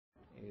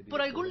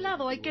Por algún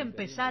lado hay que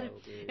empezar.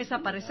 Esa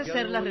parece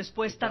ser la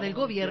respuesta del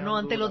gobierno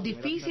ante lo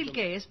difícil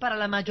que es para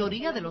la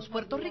mayoría de los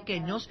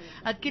puertorriqueños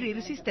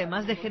adquirir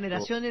sistemas de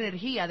generación de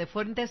energía de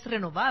fuentes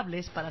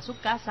renovables para su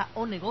casa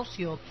o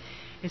negocio.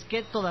 Es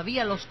que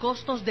todavía los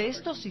costos de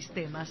estos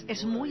sistemas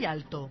es muy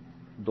alto.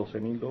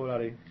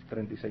 $12,000,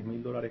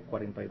 $36,000,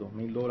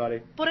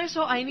 $42,000. Por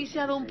eso ha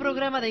iniciado un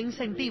programa de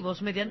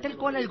incentivos mediante el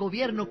cual el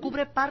gobierno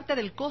cubre parte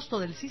del costo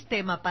del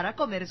sistema para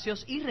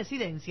comercios y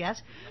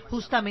residencias.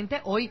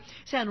 Justamente hoy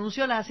se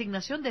anunció la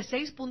asignación de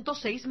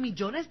 $6.6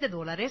 millones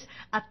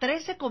a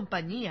 13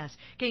 compañías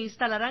que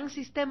instalarán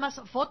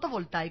sistemas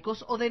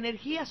fotovoltaicos o de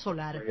energía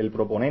solar. El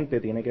proponente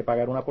tiene que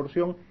pagar una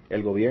porción,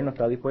 el gobierno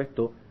está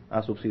dispuesto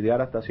a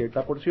subsidiar hasta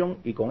cierta porción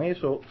y con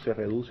eso se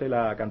reduce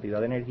la cantidad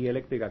de energía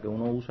eléctrica que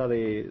uno usa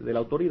de la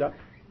autoridad,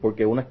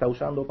 porque uno está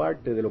usando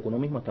parte de lo que uno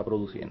mismo está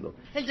produciendo.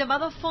 El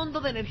llamado Fondo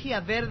de Energía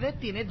Verde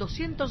tiene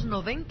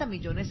 290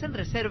 millones en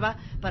reserva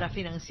para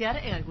financiar,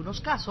 en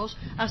algunos casos,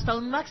 hasta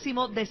un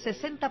máximo de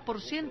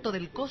 60%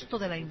 del costo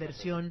de la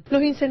inversión.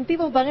 Los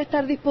incentivos van a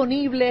estar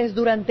disponibles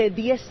durante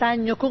 10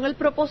 años con el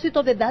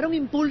propósito de dar un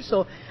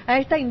impulso a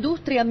esta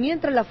industria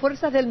mientras las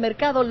fuerzas del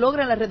mercado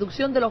logran la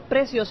reducción de los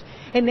precios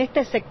en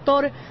este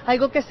sector,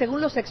 algo que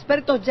según los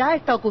expertos ya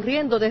está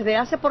ocurriendo desde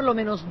hace por lo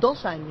menos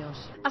 2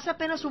 años. Hace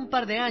apenas un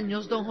par de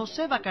años, don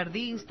José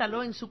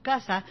instaló en su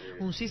casa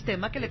un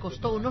sistema que le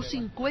costó unos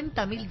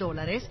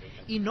 $50,000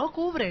 y no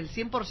cubre el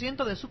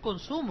 100% de su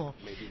consumo.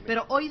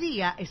 Pero hoy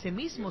día ese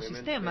mismo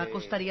sistema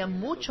costaría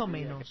mucho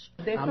menos.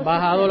 Han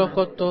bajado los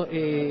costos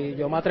y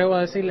yo me atrevo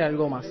a decirle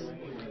algo más.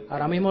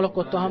 Ahora mismo los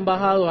costos han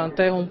bajado.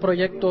 Antes un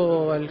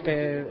proyecto, el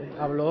que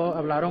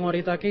hablaron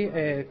ahorita aquí,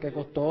 que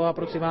costó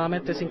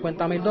aproximadamente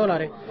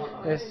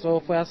 $50,000.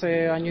 Eso fue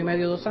hace año y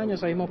medio, 2 años.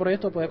 Ese mismo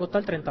proyecto puede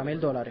costar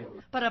 $30,000.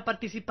 Para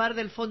participar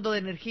del Fondo de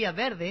Energía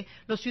Verde,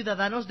 los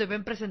ciudadanos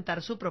deben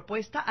presentar su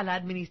propuesta a la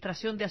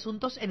Administración de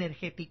Asuntos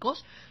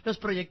Energéticos. Los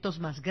proyectos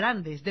más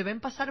grandes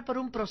deben pasar por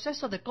un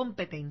proceso de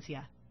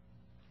competencia.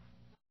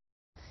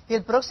 Y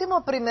el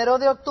próximo 1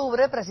 de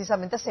octubre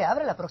precisamente se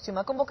abre la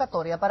próxima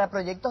convocatoria para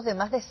proyectos de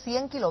más de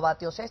 100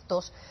 kilovatios.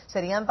 Estos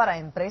serían para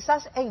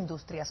empresas e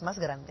industrias más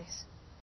grandes.